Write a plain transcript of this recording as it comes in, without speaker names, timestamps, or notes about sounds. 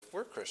if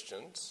we're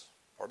Christians,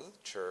 part of the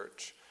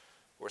church,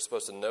 we're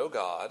supposed to know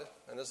God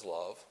and his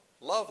love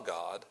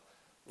God,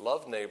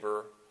 love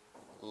neighbor,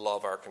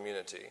 love our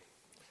community.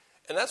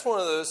 And that's one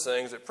of those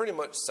things that pretty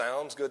much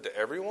sounds good to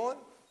everyone.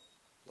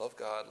 Love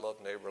God, love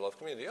neighbor, love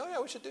community. Oh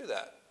yeah, we should do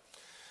that.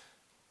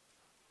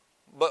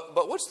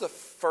 But what's the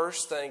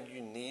first thing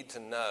you need to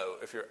know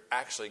if you're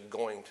actually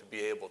going to be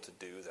able to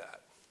do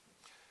that?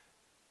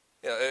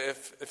 You know,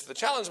 if the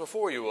challenge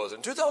before you was,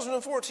 in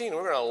 2014,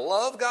 we're going to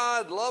love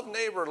God, love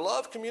neighbor,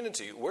 love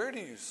community, where do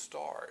you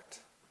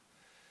start?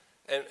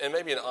 And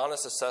maybe an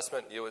honest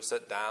assessment, you would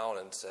sit down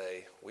and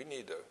say, we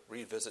need to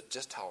revisit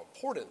just how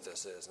important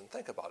this is and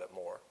think about it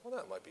more. Well,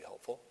 that might be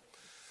helpful.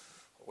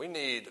 We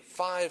need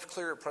 5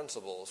 clear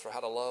principles for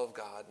how to love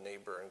God,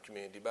 neighbor, and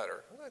community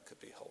better. Well, that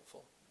could be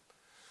helpful.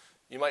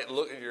 You might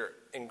look at your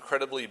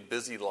incredibly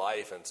busy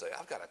life and say,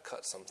 I've got to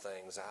cut some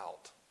things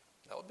out.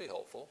 That would be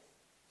helpful.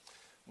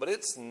 But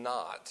it's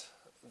not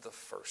the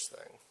first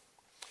thing.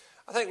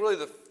 I think really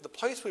the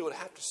place we would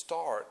have to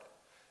start,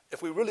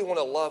 if we really want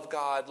to love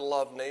God,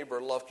 love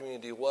neighbor, love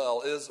community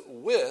well, is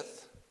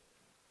with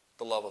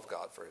the love of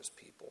God for his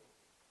people.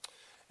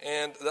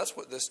 And that's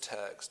what this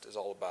text is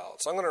all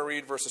about. So I'm going to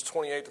read verses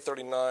 28 to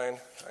 39.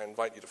 I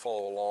invite you to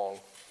follow along.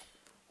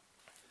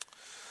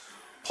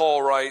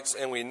 Paul writes,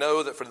 and we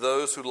know that for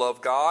those who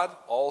love God,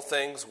 all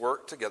things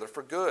work together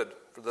for good,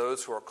 for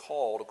those who are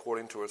called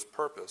according to his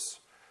purpose.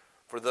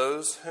 For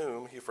those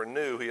whom he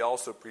foreknew, he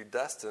also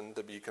predestined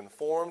to be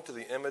conformed to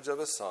the image of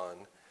his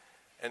Son,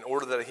 in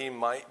order that he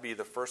might be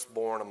the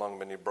firstborn among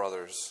many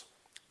brothers.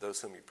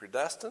 Those whom he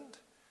predestined,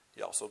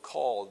 he also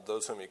called.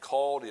 Those whom he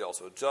called, he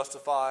also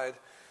justified.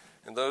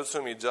 And those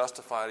whom he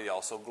justified, he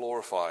also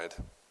glorified.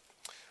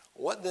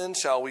 What then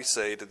shall we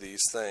say to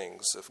these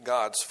things? If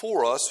God's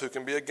for us, who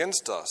can be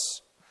against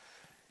us?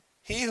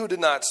 He who did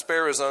not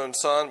spare his own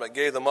Son, but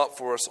gave them up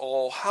for us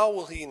all, how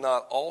will he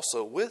not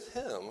also with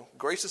him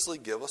graciously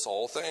give us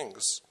all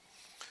things?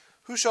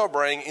 Who shall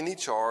bring any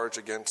charge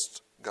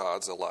against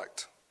God's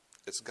elect?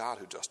 It's God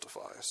who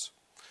justifies.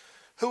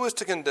 Who is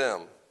to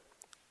condemn?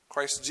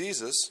 Christ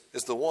Jesus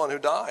is the one who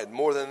died.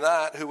 More than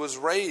that, who was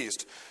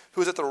raised,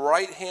 who is at the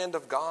right hand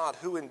of God,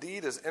 who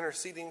indeed is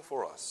interceding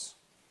for us.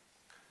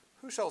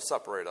 Who shall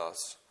separate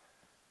us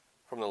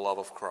from the love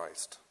of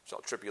Christ?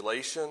 Shall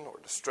tribulation or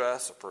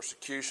distress or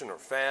persecution or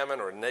famine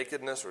or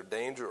nakedness or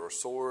danger or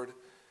sword?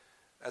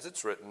 As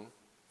it's written,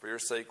 for your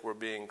sake we're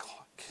being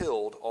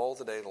killed all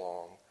the day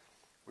long.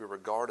 We are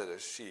regarded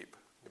as sheep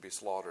to be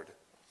slaughtered.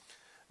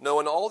 No,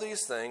 in all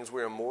these things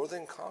we are more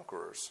than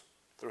conquerors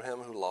through him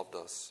who loved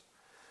us.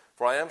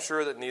 For I am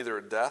sure that neither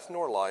death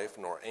nor life,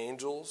 nor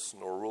angels,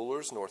 nor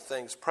rulers, nor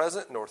things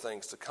present, nor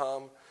things to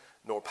come,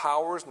 nor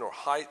powers, nor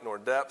height, nor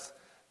depth,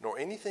 nor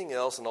anything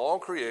else in all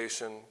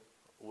creation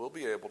will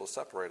be able to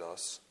separate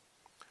us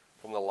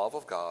from the love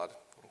of God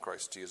in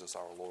Christ Jesus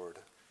our Lord.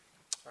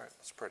 All right,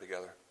 let's pray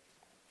together.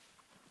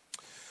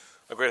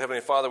 Our great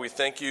Heavenly Father, we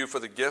thank you for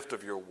the gift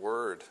of your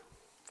word,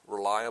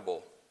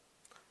 reliable,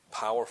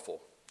 powerful.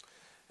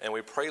 And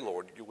we pray,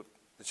 Lord,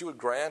 that you would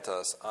grant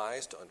us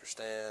eyes to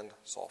understand,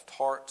 soft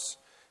hearts,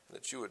 and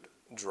that you would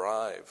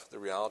drive the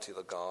reality of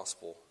the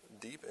gospel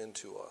deep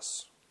into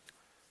us.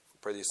 We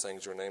pray these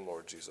things in your name,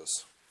 Lord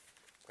Jesus.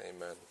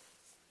 Amen.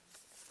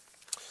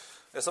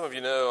 As some of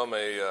you know, I'm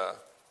a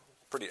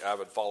pretty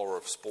avid follower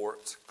of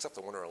sports, except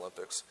the Winter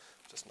Olympics.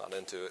 Just not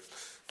into it.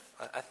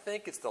 I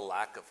think it's the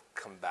lack of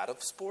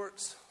combative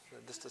sports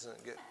that this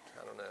doesn't get,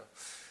 I don't know.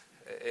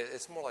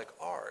 It's more like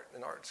art,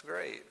 and art's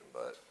great,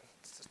 but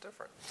it's just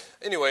different.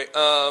 Anyway,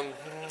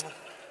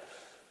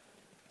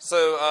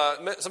 so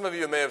some of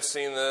you may have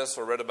seen this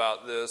or read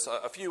about this.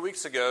 A few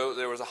weeks ago,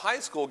 there was a high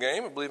school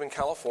game, I believe in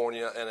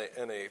California,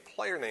 and a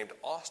player named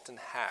Austin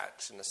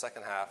Hatch in the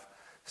second half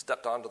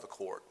stepped onto the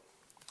court.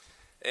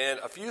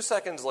 And a few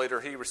seconds later,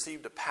 he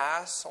received a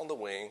pass on the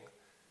wing,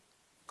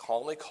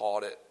 calmly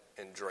caught it,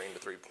 and drained a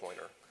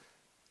three-pointer.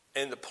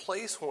 And the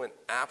place went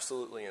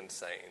absolutely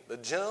insane. The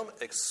gym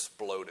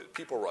exploded.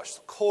 People rushed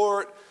the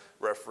court.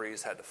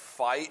 Referees had to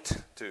fight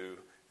to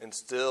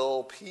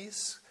instill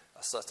peace,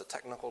 assess the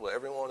technical to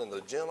everyone in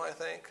the gym, I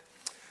think.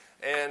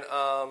 And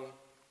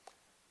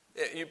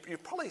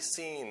you've probably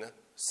seen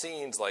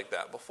scenes like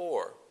that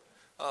before.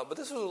 But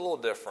this was a little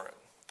different.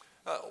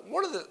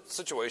 One of the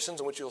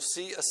situations in which you'll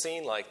see a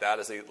scene like that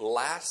is a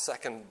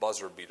last-second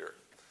buzzer beater,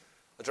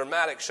 a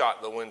dramatic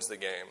shot that wins the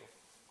game.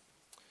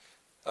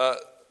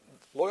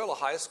 Loyola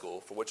High School,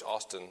 for which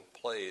Austin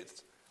played,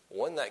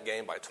 won that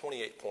game by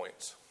 28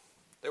 points.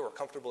 They were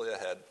comfortably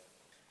ahead.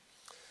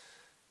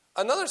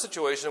 Another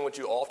situation in which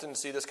you often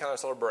see this kind of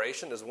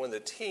celebration is when the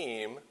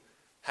team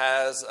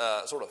has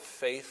a sort of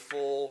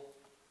faithful,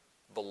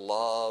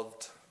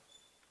 beloved,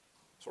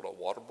 sort of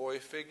water boy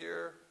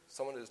figure,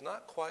 someone who's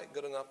not quite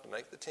good enough to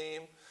make the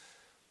team,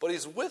 but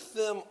he's with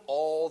them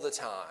all the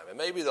time. And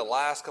maybe the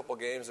last couple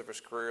games of his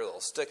career,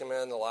 they'll stick him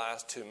in the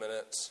last 2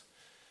 minutes,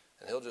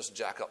 and he'll just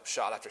jack up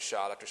shot after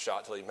shot after shot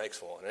until he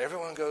makes one. And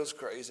everyone goes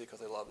crazy because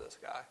they love this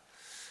guy.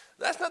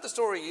 That's not the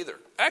story either.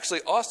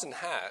 Actually, Austin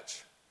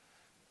Hatch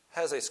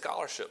has a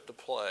scholarship to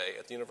play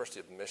at the University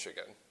of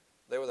Michigan.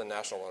 They were the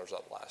national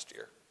runners-up last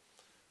year.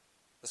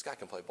 This guy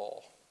can play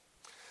ball.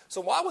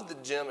 So why would the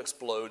gym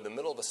explode in the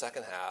middle of the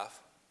second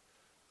half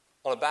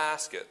on a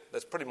basket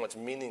that's pretty much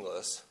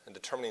meaningless in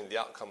determining the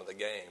outcome of the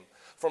game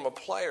from a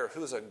player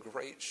who's a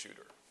great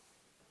shooter?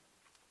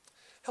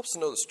 Helps to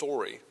know the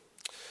story.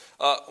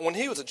 When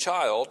he was a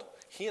child,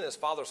 he and his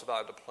father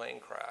survived a plane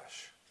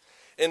crash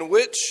in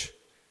which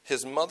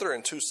his mother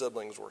and 2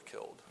 siblings were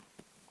killed.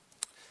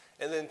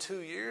 And then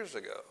 2 years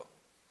ago,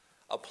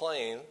 a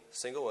plane,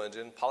 single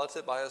engine,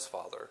 piloted by his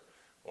father,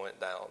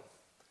 went down.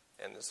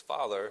 And his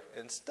father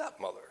and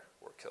stepmother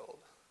were killed.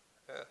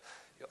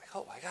 You're like,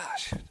 oh my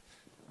gosh,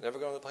 never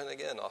go on the plane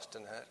again,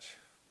 Austin Hatch.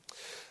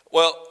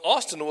 Well,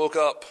 Austin woke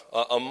up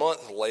a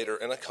month later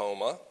in a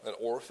coma, an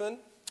orphan.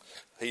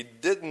 He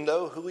didn't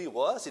know who he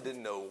was. He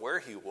didn't know where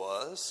he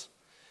was.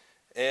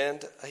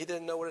 And he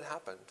didn't know what had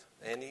happened.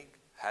 And he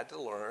had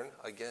to learn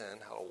again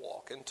how to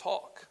walk and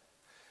talk.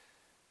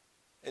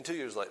 And 2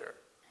 years later,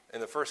 in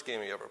the first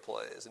game he ever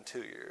plays, in 2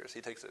 years, he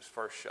takes his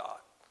first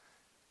shot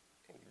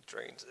and he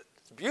drains it.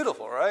 It's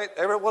beautiful, right?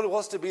 Everyone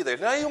wants to be there.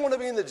 Now you want to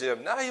be in the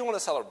gym. Now you want to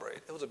celebrate.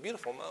 It was a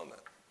beautiful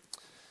moment.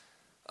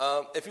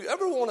 If you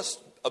ever want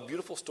a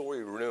beautiful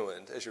story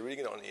ruined as you're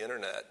reading it on the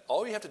internet,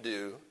 all you have to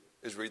do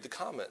is read the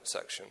comment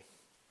section,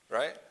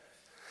 right?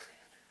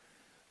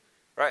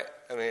 Right.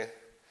 I mean,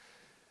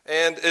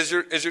 and as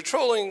you're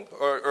trolling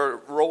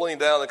or rolling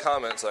down the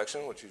comment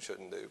section, which you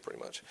shouldn't do pretty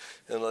much,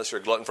 unless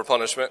you're a glutton for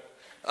punishment,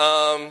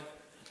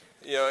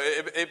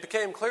 it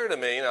became clear to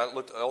me, and I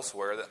looked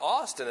elsewhere, that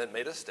Austin had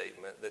made a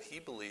statement that he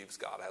believes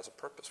God has a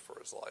purpose for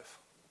his life.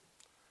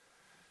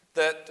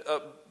 That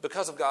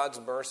because of God's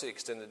mercy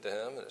extended to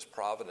him and his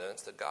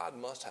providence, that God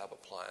must have a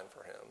plan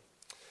for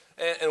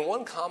him. And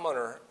one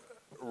commenter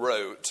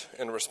wrote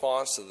in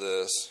response to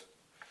this,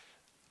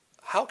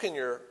 how can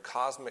your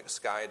cosmic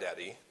sky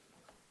daddy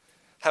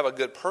have a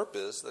good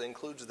purpose that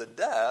includes the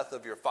death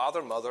of your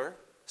father, mother,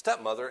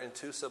 stepmother, and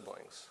 2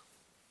 siblings?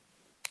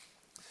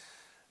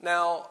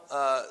 Now,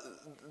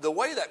 the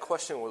way that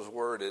question was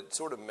worded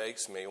sort of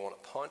makes me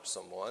want to punch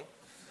someone.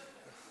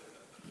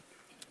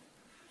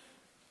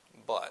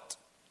 But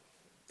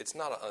it's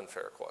not an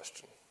unfair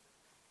question.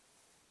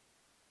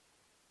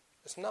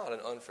 It's not an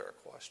unfair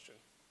question.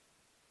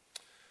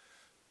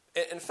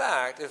 In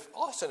fact, if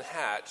Austin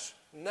Hatch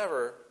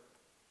never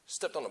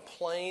stepped on a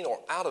plane or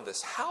out of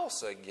his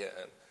house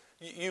again,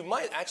 you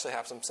might actually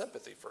have some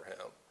sympathy for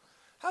him.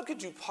 How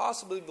could you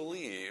possibly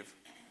believe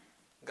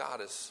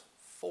God is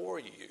for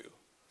you,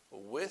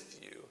 with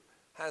you,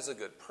 has a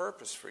good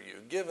purpose for you,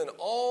 given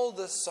all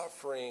the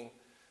suffering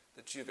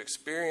that you've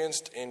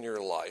experienced in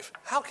your life?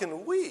 How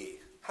can we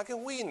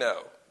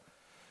know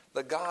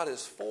that God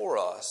is for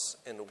us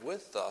and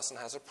with us and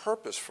has a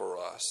purpose for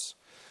us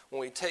when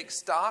we take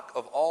stock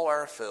of all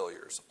our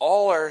failures,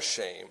 all our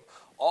shame,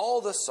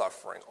 all the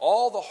suffering,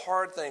 all the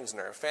hard things in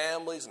our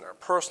families and our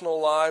personal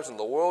lives and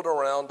the world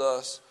around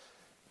us?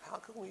 How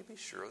can we be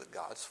sure that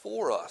God's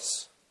for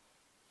us,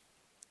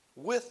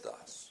 with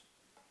us,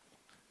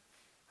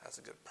 has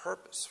a good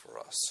purpose for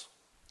us?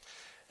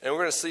 And we're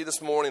going to see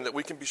this morning that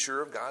we can be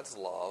sure of God's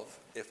love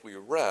if we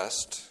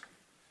rest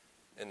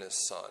in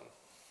His Son.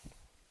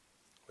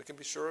 We can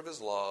be sure of His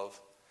love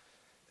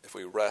if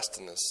we rest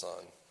in His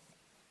Son.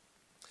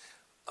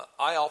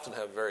 I often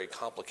have very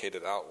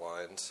complicated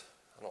outlines.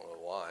 I don't know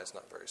why. It's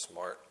not very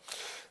smart.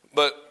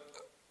 But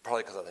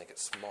probably because I think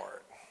it's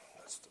smart.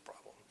 That's the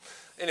problem.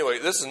 Anyway,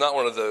 this is not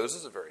one of those.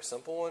 This is a very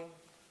simple one.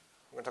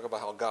 We're going to talk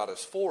about how God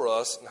is for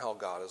us and how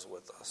God is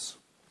with us.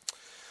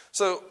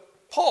 So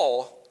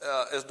Paul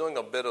is doing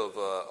a bit of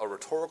a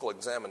rhetorical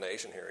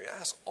examination here. He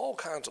asks all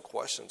kinds of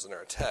questions in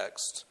our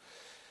text.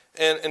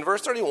 And in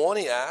verse 31,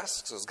 he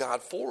asks, is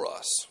God for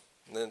us?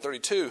 And then in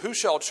 32, who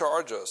shall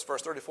charge us?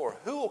 Verse 34,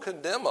 who will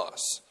condemn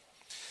us?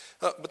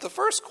 But the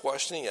first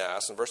question he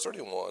asks in verse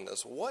 31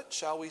 is, what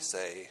shall we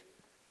say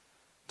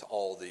to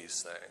all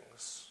these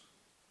things?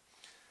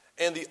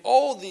 And the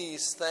all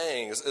these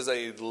things is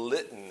a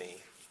litany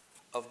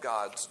of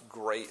God's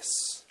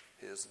grace,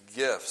 His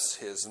gifts,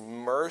 His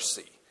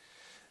mercy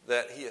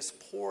that He has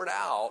poured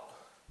out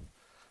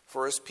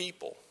for His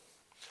people.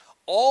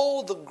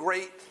 All the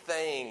great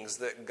things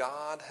that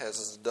God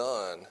has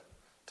done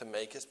to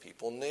make His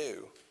people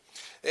new.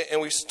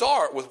 And we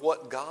start with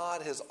what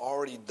God has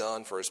already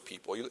done for His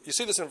people. You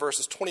see this in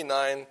verses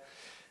 29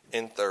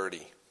 and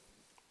 30.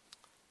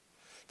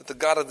 That the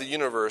God of the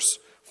universe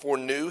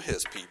foreknew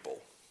His people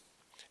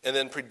and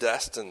then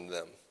predestined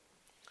them.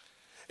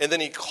 And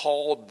then He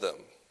called them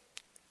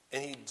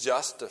and He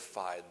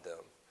justified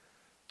them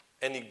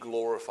and He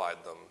glorified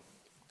them.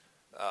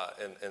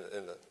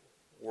 In the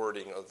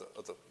wording of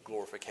the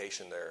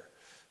glorification there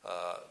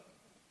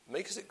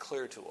makes it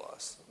clear to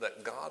us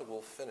that God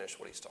will finish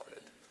what He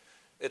started.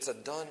 It's a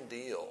done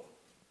deal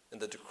in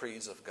the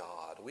decrees of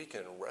God. We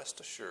can rest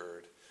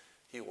assured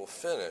He will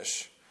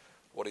finish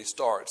what He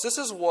starts. This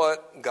is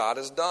what God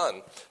has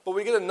done. But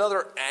we get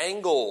another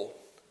angle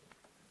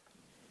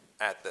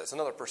at this,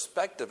 another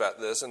perspective at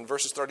this in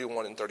verses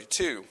 31 and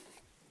 32.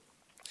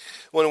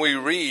 When we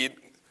read,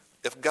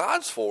 if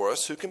God's for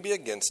us, who can be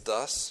against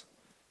us?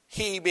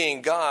 he,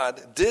 being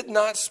God, did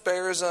not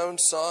spare his own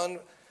Son,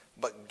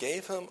 but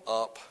gave him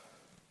up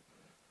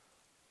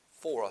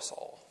for us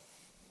all.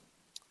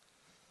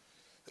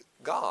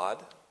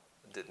 God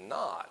did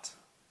not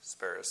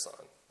spare his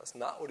Son. That's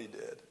not what he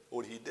did.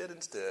 What he did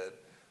instead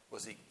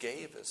was he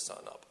gave his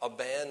Son up,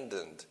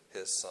 abandoned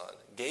his Son,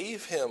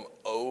 gave him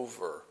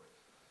over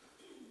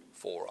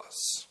for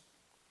us.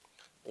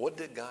 What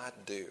did God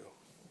do?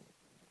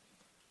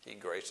 He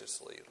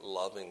graciously,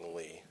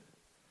 lovingly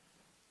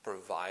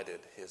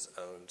provided his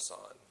own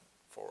Son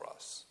for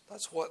us.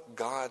 That's what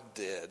God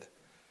did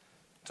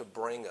to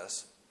bring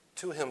us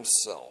to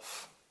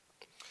himself.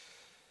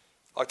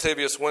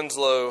 Octavius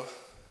Winslow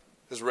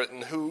has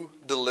written, "Who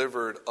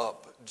delivered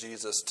up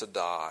Jesus to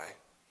die?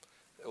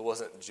 It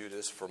wasn't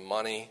Judas for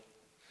money.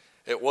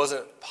 It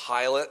wasn't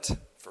Pilate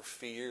for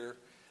fear.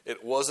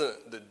 It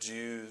wasn't the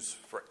Jews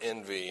for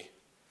envy.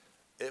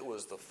 It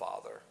was the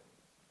Father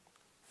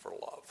for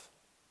love."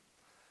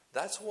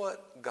 That's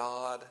what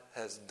God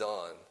has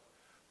done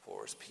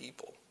for his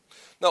people.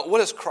 Now, what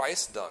has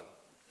Christ done?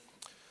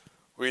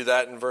 We read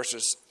that in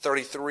verses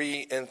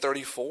 33 and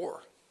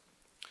 34.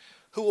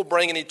 Who will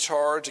bring any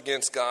charge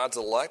against God's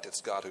elect?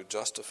 It's God who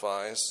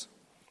justifies.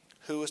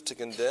 Who is to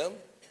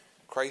condemn?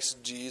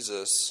 Christ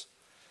Jesus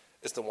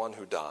is the one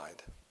who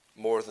died.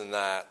 More than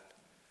that,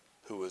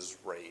 who was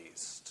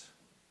raised.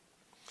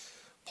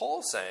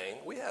 Paul's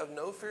saying we have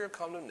no fear of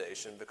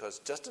condemnation because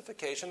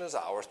justification is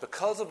ours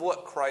because of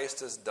what Christ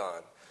has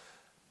done.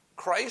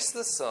 Christ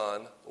the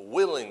Son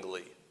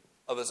willingly,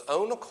 of his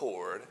own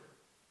accord,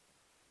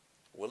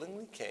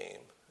 willingly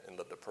came and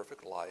lived a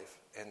perfect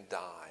life and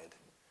died.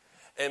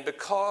 And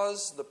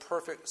because the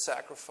perfect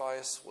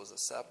sacrifice was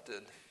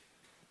accepted,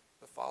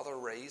 the Father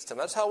raised him.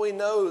 That's how we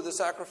know the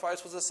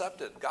sacrifice was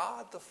accepted.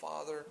 God the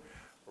Father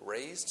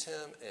raised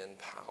him in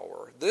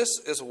power. This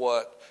is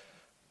what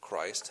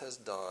Christ has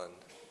done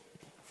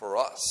for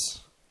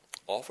us.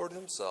 Offered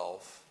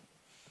himself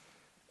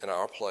in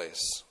our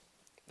place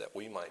that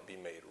we might be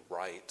made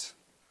right,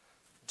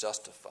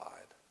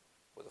 justified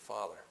with the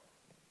Father.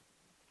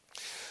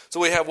 So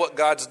we have what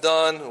God's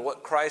done and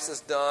what Christ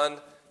has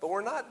done, but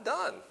we're not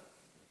done.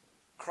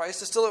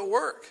 Christ is still at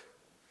work.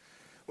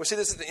 We see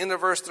this at the end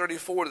of verse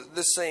 34, that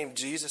this same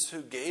Jesus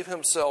who gave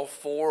himself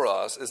for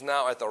us is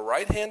now at the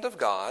right hand of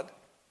God.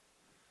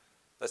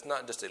 That's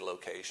not just a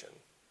location.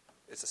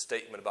 It's a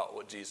statement about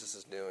what Jesus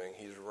is doing.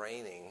 He's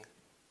reigning,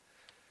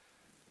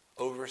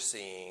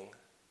 overseeing,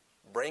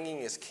 bringing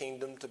his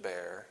kingdom to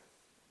bear.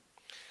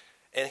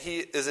 And he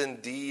is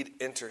indeed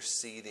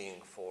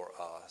interceding for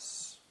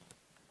us.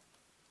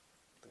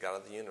 The God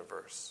of the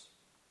universe,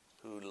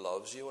 who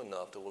loves you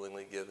enough to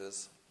willingly give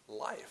his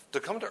life, to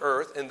come to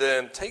earth and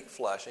then take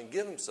flesh and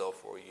give himself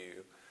for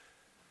you,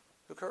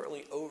 who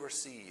currently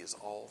oversees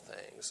all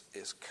things,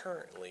 is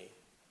currently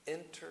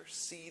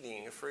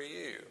interceding for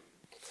you.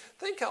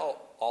 Think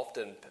how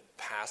often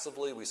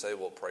passively we say,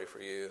 we'll pray for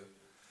you.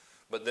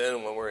 But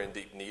then when we're in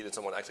deep need and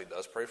someone actually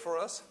does pray for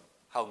us,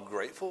 how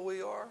grateful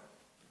we are.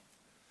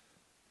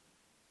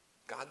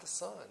 God the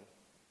Son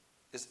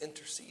is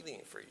interceding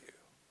for you.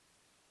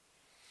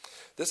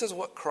 This is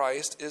what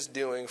Christ is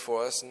doing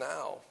for us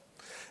now.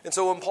 And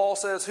so when Paul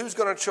says, who's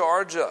going to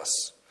charge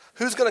us?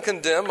 Who's going to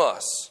condemn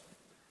us?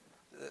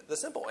 The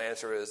simple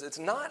answer is, it's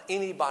not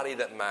anybody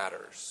that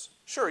matters.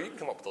 Sure, you can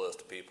come up with a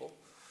list of people.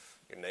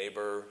 Your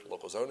neighbor,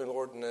 local zoning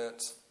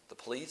ordinance, the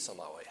police on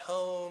my way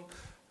home.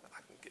 I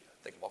can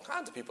think of all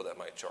kinds of people that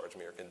might charge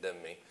me or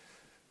condemn me.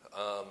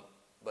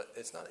 But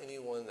it's not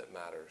anyone that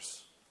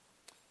matters.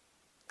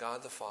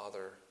 God the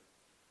Father,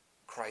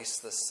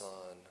 Christ the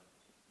Son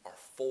are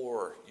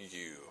for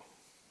you.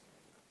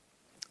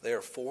 They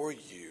are for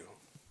you.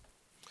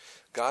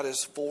 God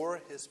is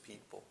for his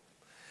people.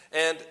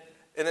 And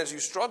as you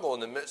struggle in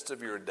the midst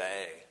of your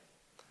day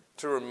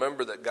to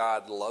remember that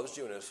God loves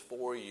you and is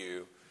for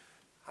you,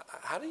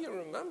 how do you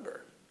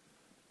remember?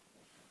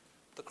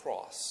 The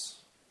cross.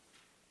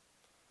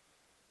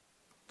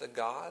 That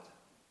God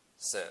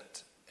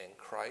sent and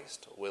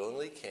Christ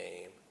willingly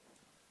came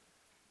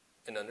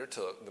and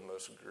undertook the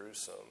most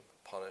gruesome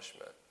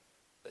punishment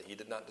that he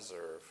did not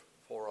deserve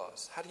for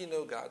us. How do you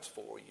know God's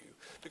for you?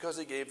 Because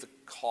he gave the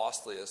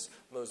costliest,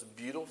 most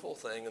beautiful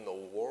thing in the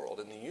world,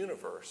 in the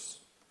universe,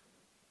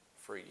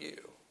 for you.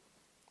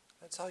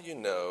 That's how you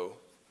know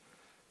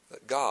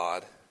that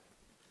God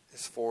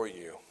is for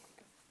you.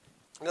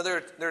 Now,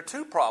 there are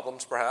two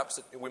problems, perhaps,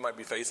 that we might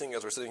be facing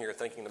as we're sitting here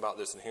thinking about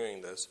this and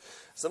hearing this.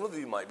 Some of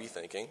you might be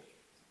thinking,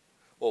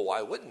 well,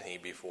 why wouldn't he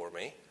be for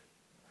me?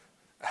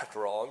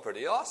 After all, I'm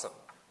pretty awesome.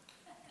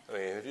 I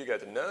mean, if you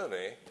got to know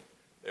me,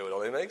 it would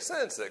only make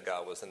sense that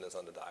God would send his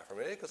Son to die for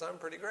me because I'm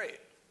pretty great.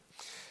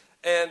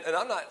 And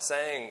I'm not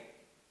saying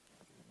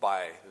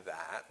by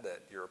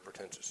that you're a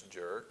pretentious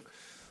jerk,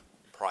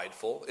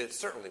 prideful. It's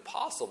certainly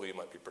possible you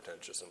might be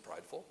pretentious and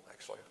prideful.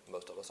 Actually,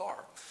 most of us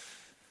are.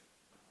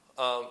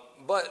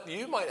 But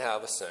you might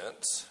have a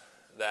sense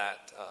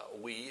that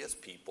we as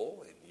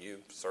people, and you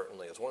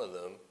certainly as one of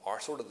them,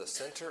 are sort of the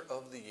center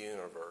of the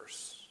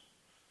universe.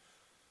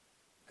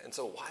 And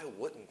so why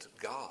wouldn't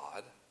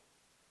God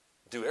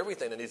do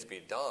everything that needs to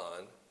be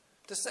done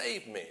to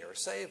save me or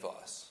save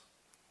us.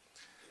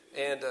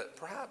 And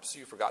perhaps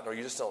you've forgotten or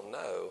you just don't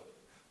know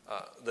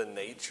the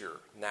nature,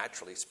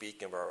 naturally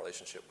speaking, of our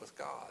relationship with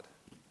God.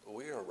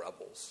 We are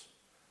rebels.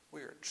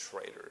 We are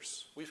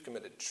traitors. We've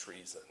committed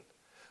treason.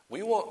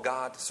 We want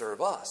God to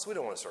serve us. We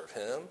don't want to serve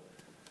him.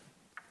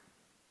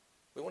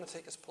 We want to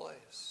take his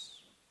place.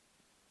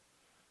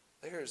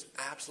 There is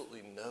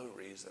absolutely no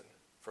reason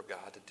for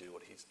God to do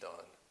what he's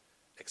done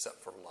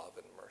except for love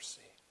and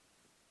mercy.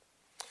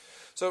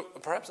 So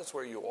perhaps that's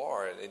where you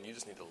are, and you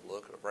just need to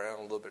look around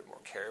a little bit more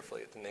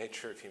carefully at the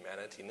nature of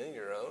humanity and in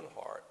your own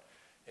heart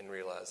and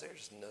realize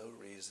there's no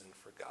reason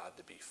for God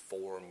to be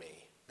for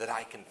me that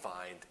I can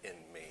find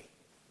in me.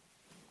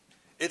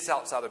 It's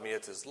outside of me.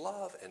 It's his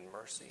love and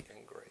mercy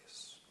and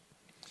grace.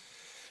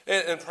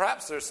 And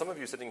perhaps there's some of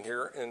you sitting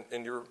here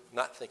and you're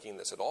not thinking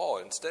this at all.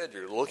 Instead,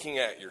 you're looking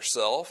at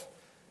yourself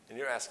and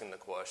you're asking the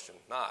question,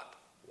 not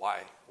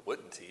why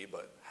wouldn't he,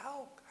 but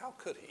how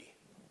could he?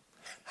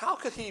 How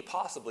could he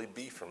possibly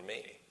be for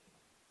me?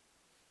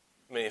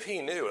 I mean, if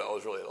he knew what I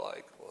was really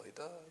like, well, he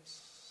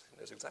does. He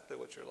knows exactly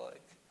what you're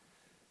like.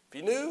 If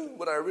he knew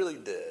what I really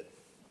did,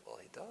 well,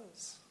 he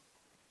does.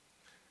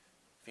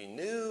 If he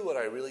knew what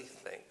I really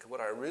think, what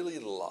I really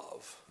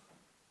love,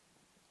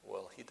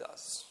 well, he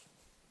does.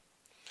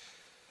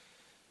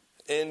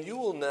 And you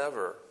will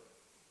never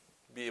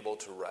be able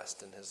to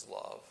rest in his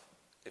love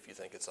if you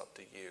think it's up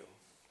to you.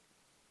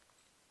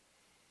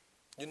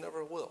 You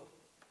never will.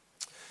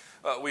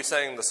 We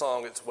sang the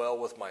song, It's Well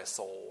With My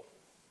Soul,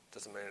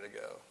 just a minute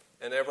ago.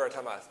 And every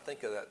time I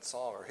think of that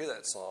song or hear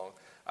that song,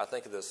 I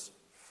think of this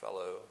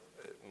fellow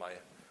at my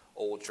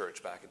old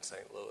church back in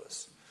St.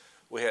 Louis.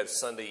 We had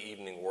Sunday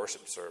evening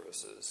worship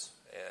services,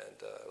 and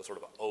it was sort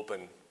of an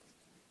open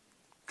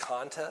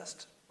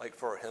contest, like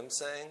for a hymn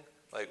saying.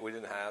 Like we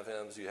didn't have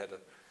hymns, we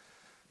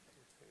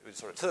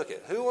sort of took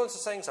it. Who wants to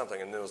sing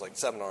something? And there was like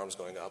 7 arms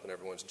going up, and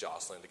everyone's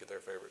jostling to get their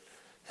favorite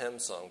hymn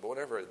sung. But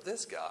whatever,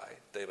 this guy,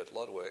 David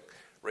Ludwig,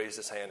 raised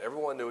his hand.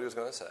 Everyone knew what he was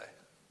going to say.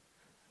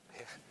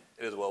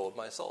 It is well with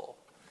my soul.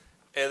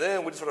 And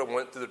then we just sort of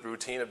went through the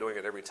routine of doing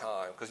it every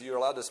time, because you're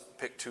allowed to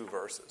pick 2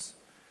 verses.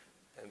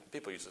 And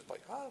people used to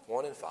like,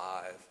 1 and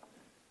 5.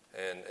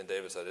 And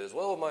David said, it is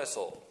well with my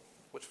soul.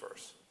 Which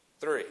verse?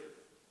 3.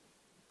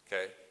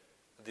 Okay.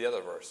 The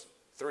other verse.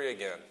 3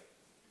 again.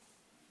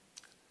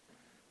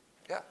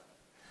 Yeah.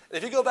 And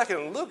if you go back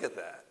and look at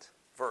that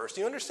verse,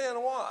 you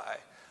understand why.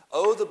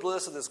 Oh, the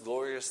bliss of this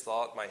glorious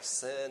thought, my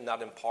sin,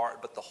 not in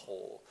part, but the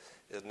whole,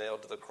 is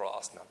nailed to the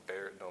cross, and I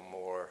bear it no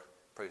more.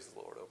 Praise the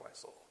Lord, oh my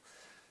soul.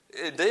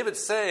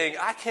 David's saying,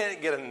 I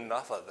can't get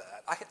enough of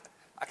that.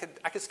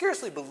 I could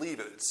scarcely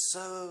believe it. It's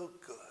so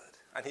good.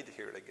 I need to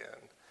hear it again.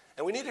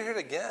 And we need to hear it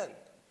again.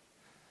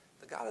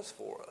 That God is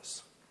for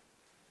us.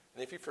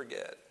 And if you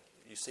forget,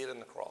 you see it in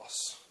the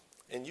cross.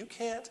 And you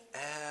can't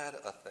add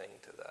a thing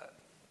to that.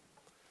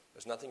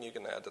 There's nothing you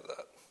can add to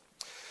that.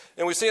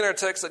 And we see in our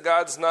text that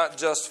God's not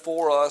just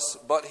for us,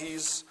 but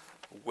he's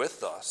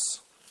with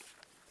us.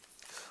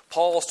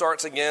 Paul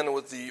starts again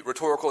with the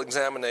rhetorical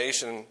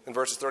examination in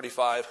verses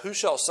 35. Who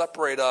shall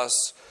separate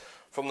us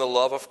from the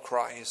love of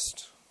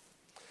Christ?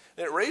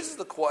 And it raises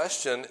the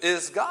question,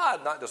 is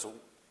God not just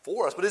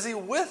for us, but is he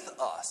with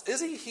us?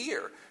 Is he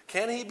here?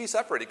 Can he be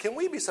separated? Can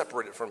we be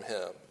separated from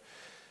him?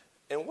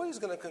 And what he's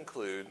going to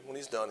conclude when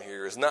he's done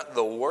here is not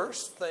the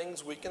worst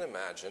things we can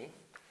imagine,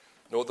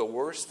 nor the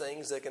worst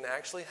things that can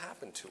actually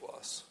happen to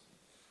us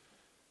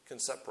can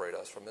separate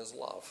us from his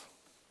love.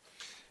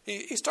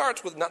 He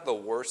starts with not the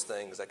worst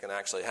things that can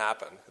actually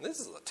happen. And this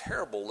is a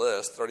terrible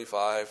list,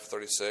 35,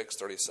 36,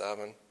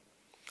 37.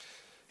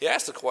 He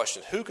asks the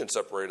question, who can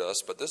separate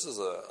us? But this is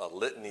a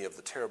litany of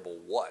the terrible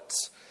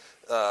whats.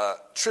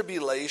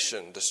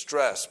 Tribulation,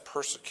 distress,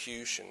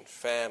 persecution,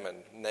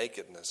 famine,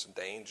 nakedness,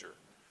 danger,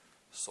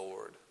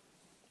 sword.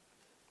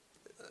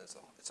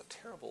 It's a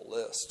terrible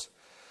list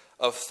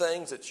of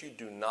things that you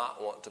do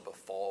not want to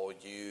befall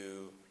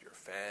you, your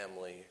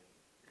family,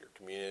 your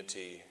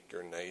community,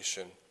 your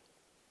nation.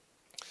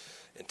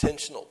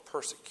 Intentional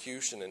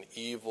persecution and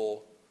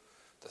evil,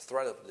 the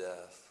threat of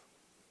death.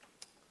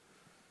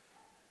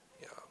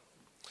 Yeah.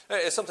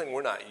 It's something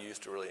we're not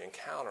used to really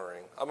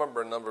encountering. I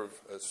remember a number of,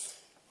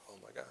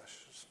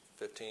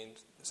 15,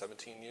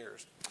 17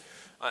 years.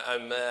 I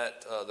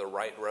met the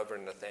Right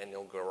Reverend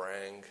Nathaniel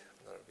Garang.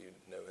 None of you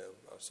know him,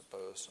 I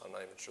suppose. I'm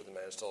not even sure the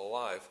man is still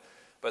alive.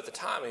 But at the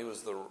time, he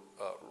was the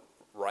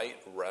Right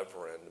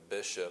Reverend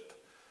Bishop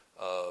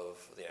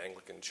of the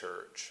Anglican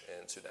Church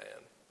in Sudan.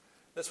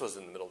 This was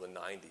in the middle of the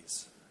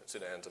 90s.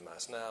 Sudan's a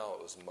mess now.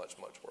 It was much,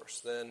 much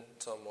worse then in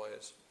some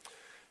ways.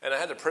 And I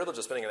had the privilege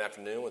of spending an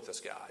afternoon with this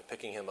guy,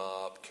 picking him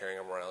up, carrying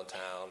him around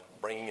town,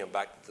 bringing him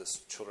back to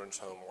this children's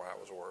home where I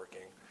was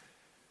working.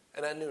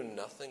 And I knew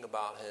nothing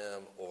about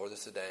him or the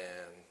Sudan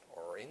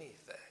or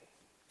anything.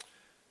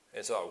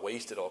 And so I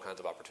wasted all kinds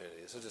of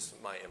opportunities. It was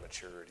just my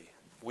immaturity.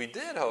 We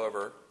did,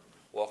 however,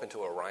 walk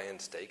into a Ryan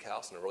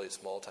Steakhouse in a really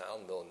small town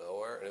in the middle of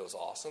nowhere, and it was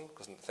awesome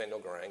because Nathaniel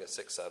Garang is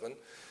 6'7",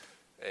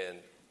 and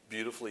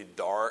beautifully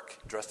dark,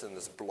 dressed in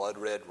this blood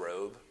red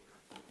robe.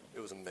 It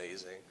was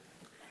amazing.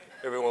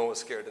 Everyone was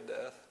scared to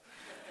death.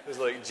 It was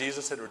like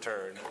Jesus had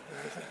returned.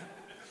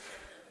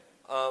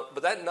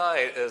 But that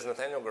night, as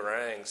Nathaniel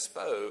Garang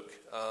spoke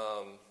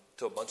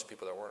to a bunch of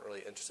people that weren't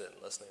really interested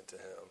in listening to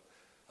him,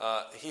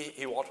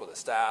 he walked with a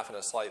staff and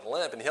a slight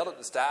limp, and he held up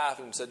the staff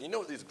and said, "You know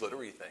what these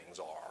glittery things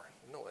are?"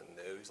 No one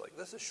knew. He's like,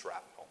 "This is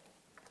shrapnel."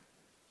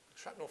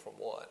 Shrapnel from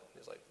what?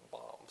 He's like,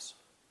 bombs.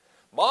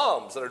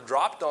 Bombs that are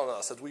dropped on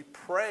us as we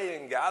pray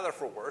and gather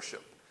for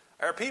worship.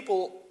 Our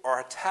people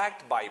are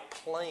attacked by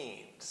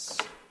planes.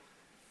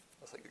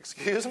 I was like,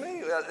 excuse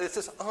me? It's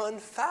just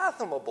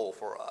unfathomable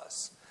for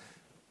us.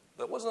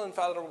 That wasn't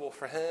unfathomable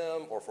for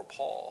him or for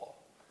Paul.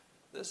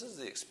 This is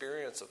the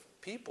experience of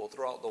people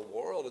throughout the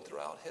world and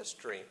throughout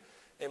history.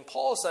 And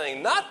Paul is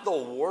saying, not the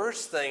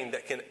worst thing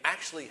that can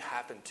actually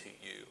happen to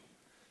you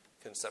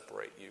can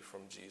separate you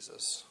from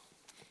Jesus,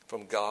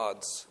 from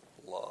God's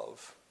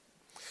love.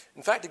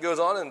 In fact, he goes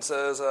on and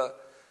says,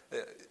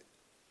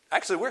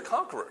 actually, we're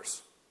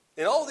conquerors.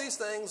 In all these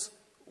things,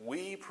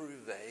 we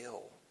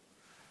prevail.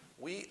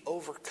 We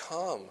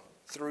overcome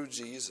through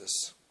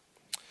Jesus.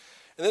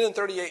 And then in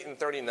 38 and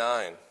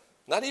 39,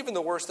 not even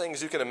the worst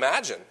things you can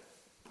imagine.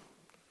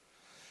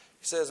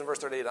 He says in verse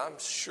 38, I am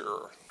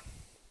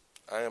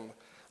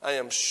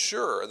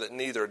sure that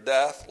neither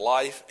death,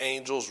 life,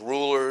 angels,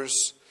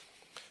 rulers,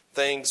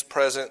 things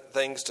present,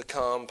 things to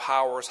come,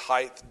 powers,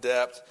 height,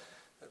 depth.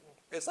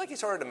 It's like he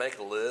started to make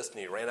a list and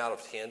he ran out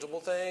of tangible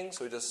things.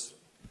 So he just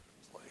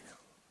was like,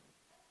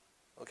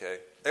 okay,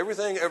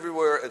 everything,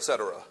 everywhere,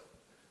 etc.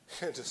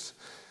 Just,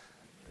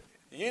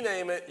 you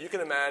name it, you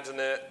can imagine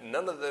it.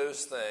 None of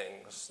those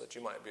things that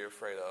you might be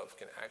afraid of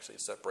can actually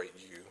separate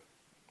you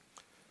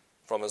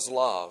from his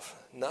love.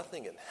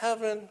 Nothing in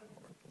heaven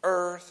or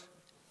earth,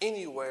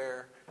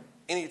 anywhere,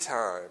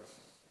 anytime.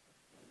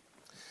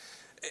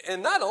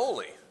 And not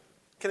only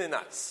can it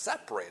not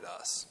separate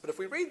us, but if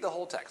we read the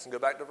whole text and go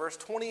back to verse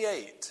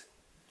 28,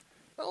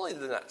 not only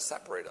did it not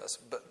separate us,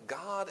 but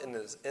God in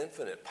his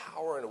infinite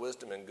power and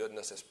wisdom and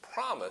goodness has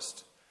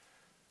promised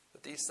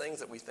that these things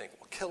that we think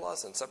will kill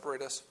us and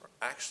separate us are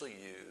actually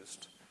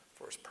used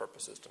for his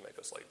purposes to make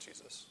us like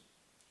Jesus.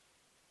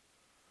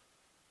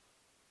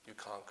 You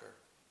conquer.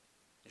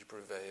 You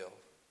prevail.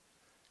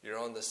 You're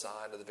on the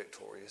side of the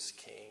victorious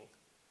King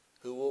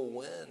who will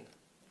win.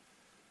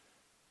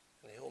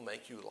 And he'll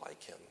make you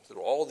like him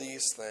through all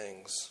these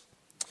things.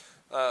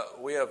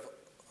 We have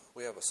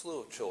a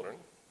slew of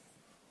children.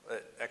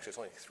 Actually, it's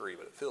only 3,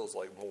 but it feels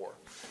like more.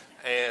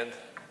 And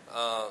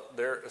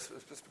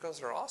it's because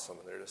they're awesome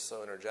and they're just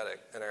so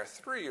energetic. And our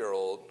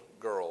 3-year-old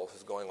girl,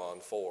 who's going on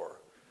 4,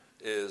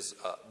 is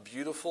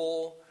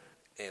beautiful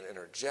and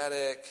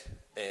energetic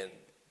and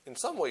in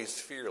some ways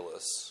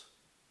fearless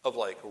of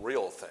like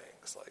real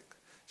things. Like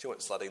she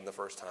went sledding the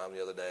first time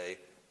the other day,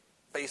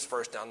 face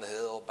first down the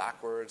hill,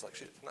 backwards. Like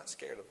she's not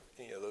scared of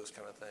any of those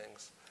kind of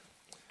things.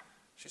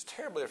 She's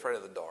terribly afraid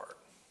of the dark,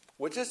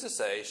 which is to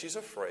say she's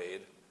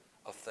afraid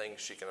of things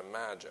she can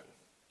imagine.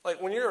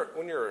 Like when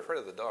you're afraid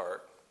of the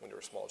dark, when you're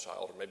a small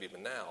child, or maybe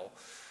even now,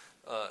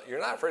 you're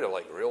not afraid of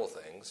like real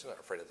things. You're not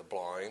afraid of the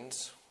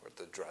blinds or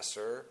the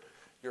dresser.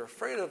 You're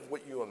afraid of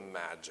what you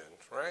imagine,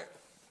 right?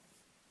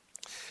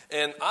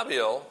 And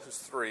Abiel, who's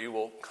 3,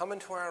 will come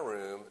into our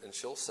room and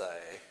she'll say,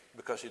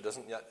 because she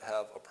doesn't yet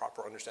have a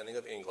proper understanding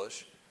of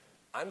English,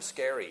 I'm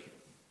scary.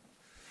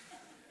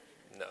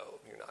 No,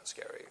 you're not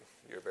scary.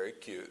 You're very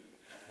cute.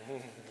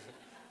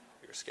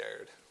 You're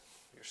scared.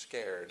 You're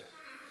scared.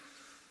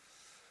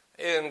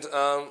 And,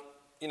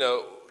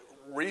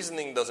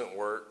 reasoning doesn't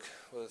work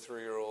with a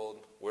 3-year-old.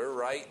 We're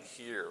right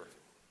here.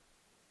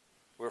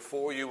 We're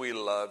for you. We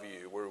love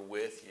you. We're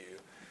with you.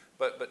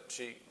 But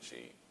she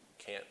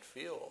can't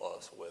feel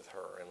us with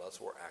her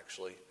unless we're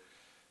actually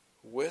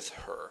with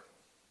her.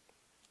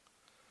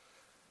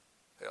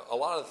 A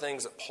lot of the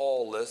things that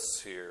Paul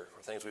lists here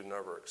are things we've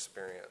never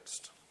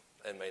experienced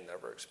and may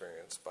never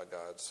experience by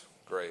God's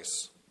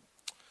grace.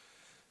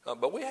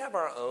 But we have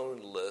our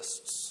own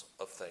lists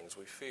of things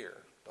we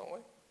fear, don't we?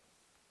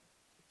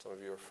 Some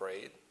of you are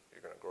afraid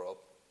you're going to grow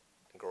up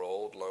and grow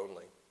old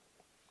lonely.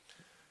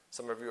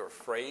 Some of you are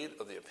afraid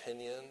of the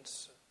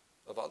opinions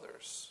of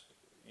others.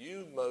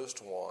 You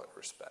most want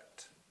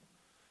respect.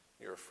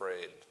 You're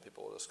afraid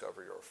people will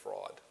discover you're a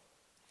fraud.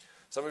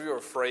 Some of you are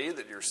afraid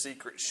that your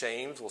secret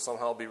shames will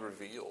somehow be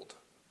revealed.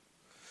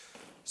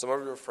 Some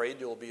of you are afraid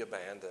you'll be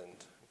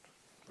abandoned,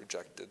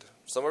 rejected.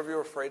 Some of you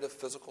are afraid of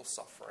physical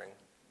suffering.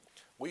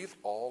 We've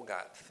all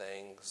got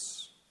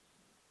things,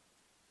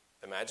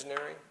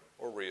 imaginary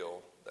or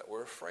real, that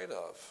we're afraid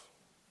of.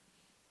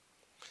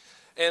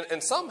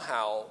 And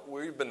somehow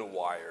we've been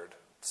wired.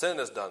 Sin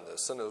has done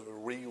this. Sin has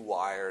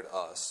rewired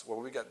us, where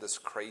we got this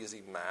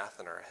crazy math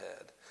in our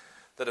head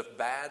that if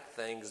bad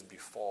things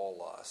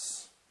befall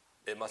us,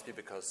 it must be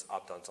because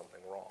I've done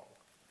something wrong,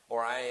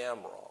 or I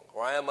am wrong,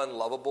 or I am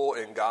unlovable,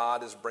 and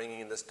God is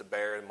bringing this to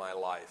bear in my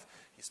life.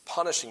 He's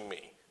punishing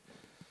me.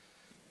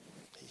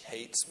 He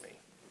hates me.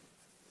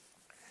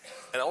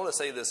 And I want to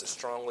say this as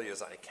strongly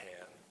as I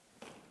can.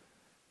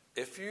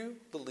 If you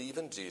believe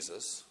in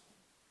Jesus,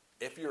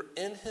 if you're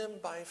in him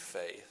by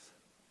faith,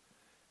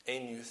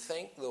 and you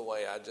think the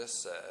way I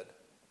just said,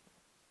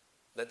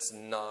 that's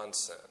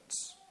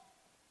nonsense.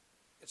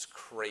 It's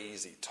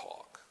crazy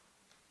talk.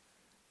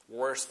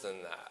 Worse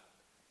than that,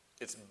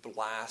 it's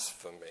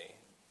blasphemy.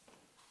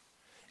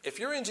 If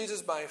you're in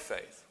Jesus by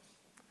faith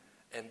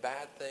and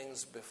bad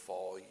things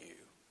befall you,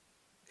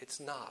 it's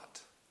not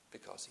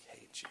because he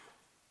hates you.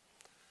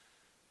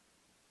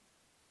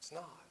 It's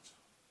not.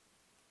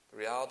 The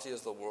reality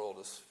is the world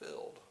is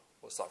filled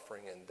with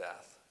suffering and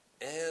death,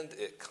 and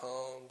it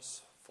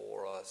comes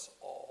for us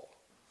all.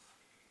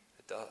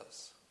 It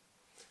does.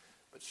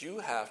 But you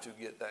have to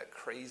get that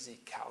crazy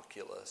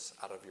calculus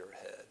out of your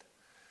head.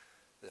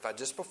 If I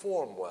just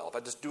perform well, if I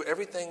just do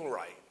everything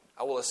right,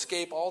 I will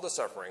escape all the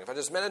suffering. If I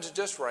just manage it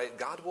just right,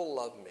 God will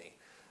love me.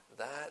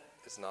 That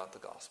is not the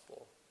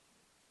gospel.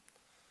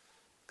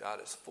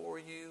 God is for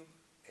you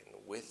and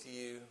with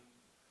you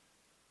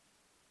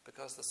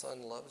because the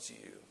Son loves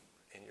you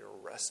and you're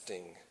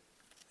resting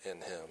in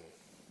him.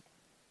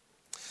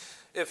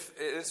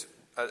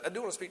 I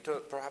do want to speak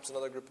to perhaps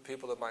another group of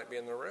people that might be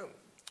in the room.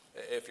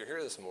 If you're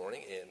here this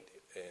morning and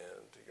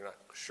you're not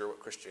sure what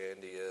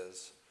Christianity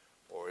is,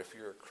 or if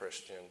you're a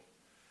Christian,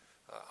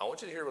 I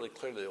want you to hear really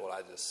clearly what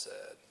I just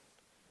said.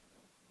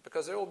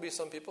 Because there will be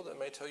some people that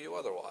may tell you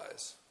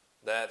otherwise.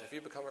 That if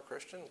you become a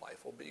Christian,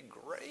 life will be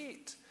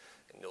great.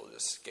 And you'll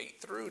just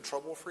skate through,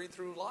 trouble-free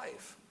through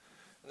life.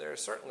 And there is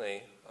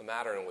certainly a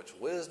matter in which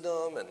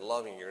wisdom and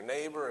loving your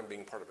neighbor and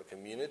being part of a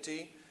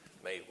community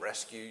may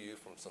rescue you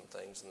from some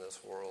things in this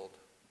world.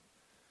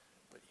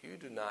 But you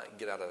do not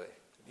get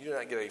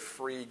a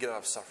free, get out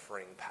of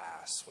suffering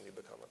pass when you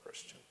become a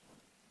Christian.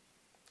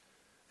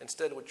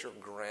 Instead, what you're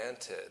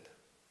granted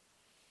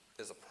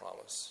is a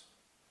promise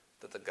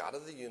that the God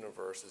of the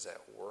universe is at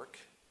work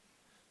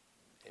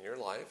in your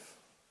life,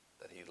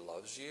 that he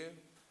loves you,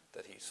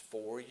 that he's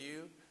for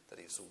you, that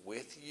he's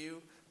with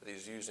you, that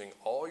he's using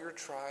all your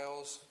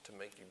trials to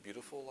make you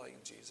beautiful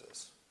like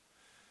Jesus.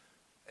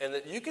 And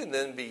that you can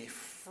then be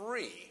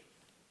free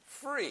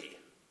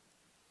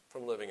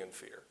from living in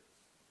fear.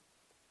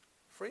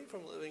 Free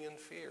from living in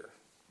fear.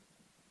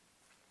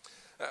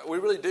 We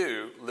really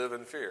do live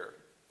in fear.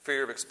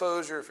 Fear of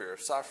exposure, fear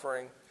of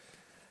suffering.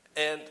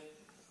 And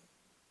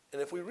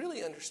if we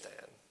really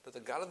understand that the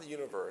God of the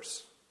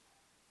universe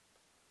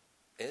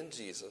in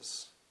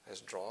Jesus has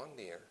drawn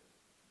near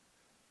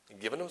and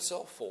given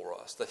himself for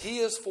us, that he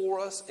is for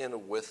us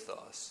and with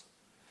us,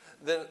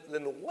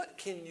 then what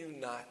can you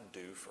not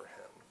do for him?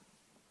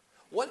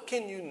 What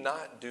can you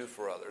not do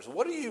for others?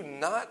 What are you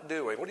not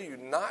doing? What are you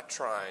not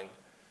trying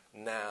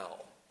now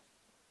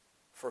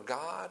for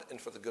God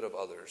and for the good of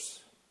others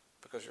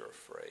because you're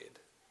afraid?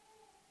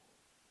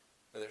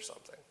 And there's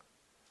something.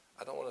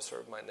 I don't want to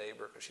serve my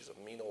neighbor because she's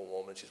a mean old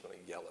woman. She's going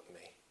to yell at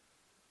me.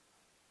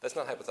 That's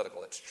not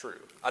hypothetical. That's true.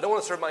 I don't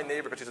want to serve my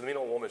neighbor because she's a mean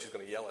old woman. She's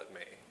going to yell at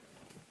me.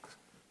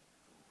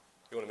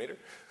 You want to meet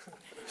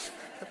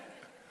her?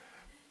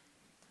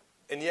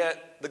 And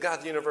yet, the God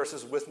of the universe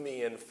is with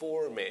me and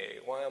for me.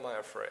 Why am I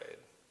afraid?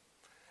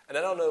 And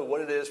I don't know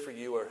what it is for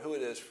you or who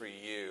it is for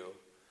you.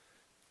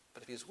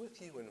 But if he's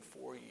with you and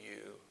for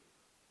you,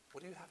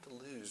 what do you have to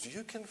lose?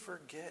 You can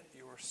forget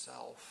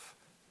yourself.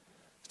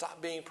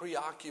 Stop being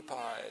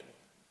preoccupied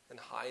and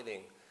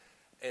hiding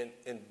and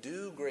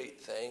do great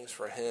things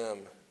for him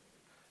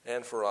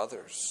and for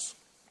others.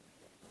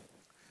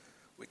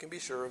 We can be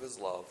sure of his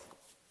love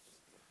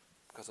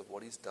because of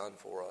what he's done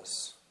for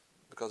us,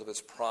 because of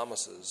his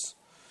promises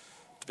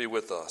to be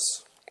with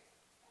us.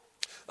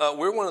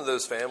 We're one of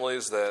those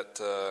families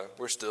that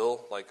we're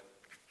still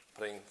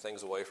putting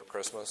things away for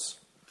Christmas.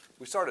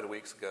 We started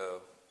weeks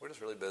ago. We're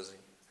just really busy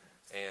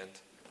and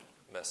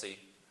messy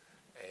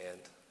and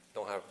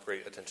don't have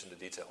great attention to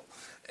detail.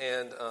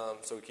 And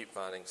so we keep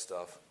finding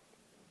stuff.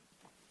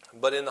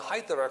 But in the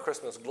height of our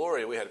Christmas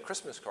glory, we had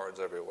Christmas cards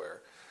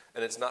everywhere.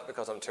 And it's not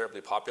because I'm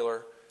terribly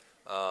popular.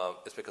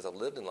 It's because I've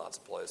lived in lots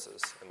of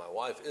places. And my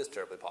wife is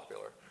terribly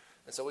popular.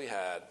 And so we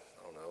had,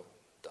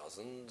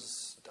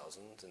 dozens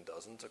and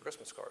dozens of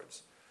Christmas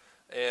cards.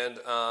 And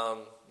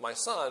my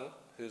son,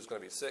 who's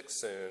going to be 6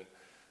 soon,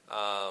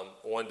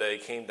 one day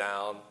came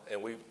down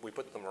and we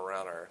put them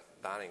around our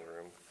dining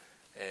room.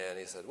 And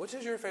he said, "Which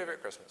is your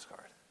favorite Christmas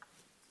card?"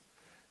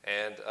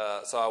 And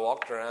so I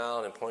walked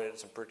around and pointed at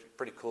some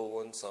pretty cool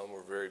ones. Some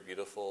were very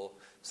beautiful.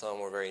 Some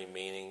were very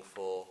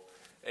meaningful.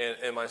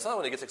 And my son,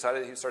 when he gets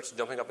excited, he starts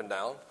jumping up and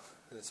down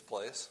in his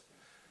place,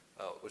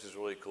 which is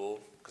really cool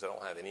because I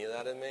don't have any of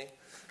that in me.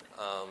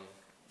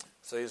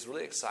 So he's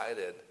really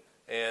excited.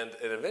 And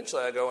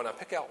eventually I go and I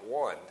pick out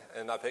one,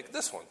 and I pick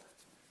this one.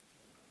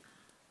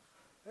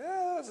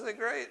 Yeah, isn't it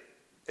great?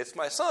 It's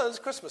my son's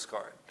Christmas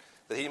card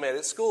that he made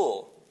at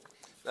school.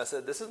 And I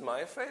said, "This is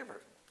my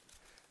favorite."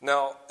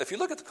 Now, if you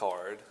look at the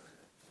card,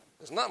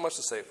 there's not much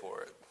to say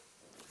for it.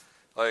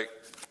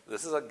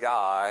 This is a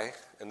guy,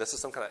 and this is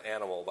some kind of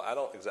animal, but I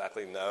don't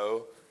exactly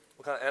know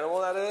what kind of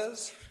animal that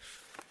is.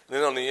 And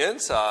then on the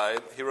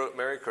inside, he wrote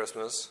 "Merry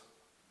Christmas,"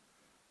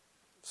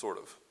 sort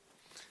of.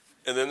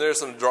 And then there's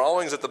some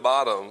drawings at the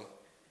bottom.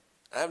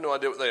 I have no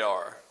idea what they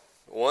are.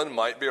 One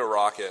might be a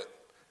rocket,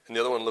 and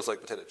the other one looks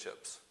like potato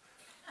chips.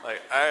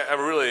 Like, I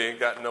really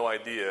got no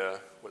idea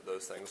what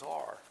those things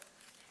are.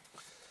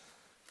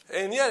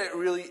 And yet it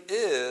really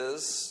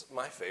is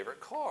my favorite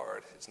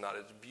card. It's not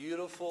as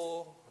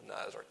beautiful,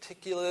 not as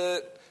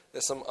articulate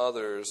as some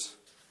others,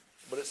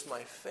 but it's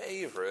my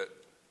favorite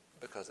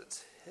because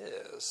it's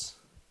his.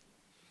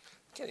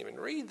 I can't even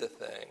read the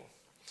thing.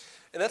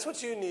 And that's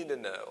what you need to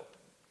know,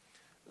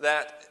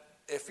 that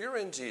if you're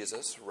in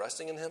Jesus,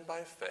 resting in him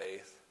by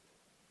faith,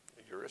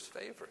 you're his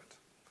favorite.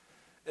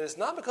 And it's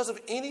not because of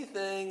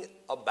anything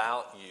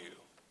about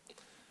you,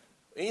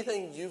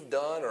 anything you've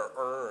done or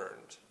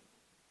earned.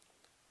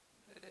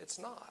 It's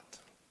not.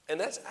 And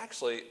that's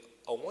actually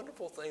a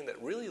wonderful thing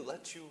that really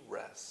lets you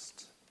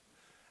rest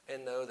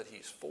and know that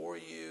he's for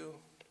you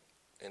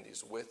and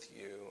he's with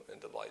you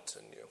and delights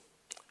in you.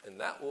 And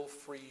that will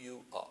free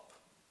you up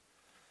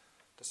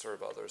to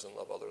serve others and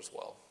love others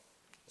well.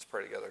 Let's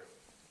pray together.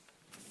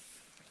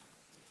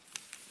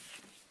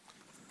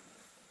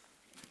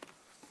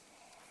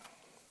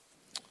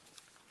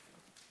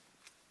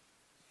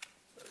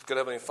 Good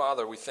Heavenly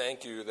Father, we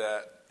thank you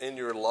that in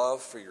your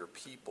love for your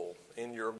people, in your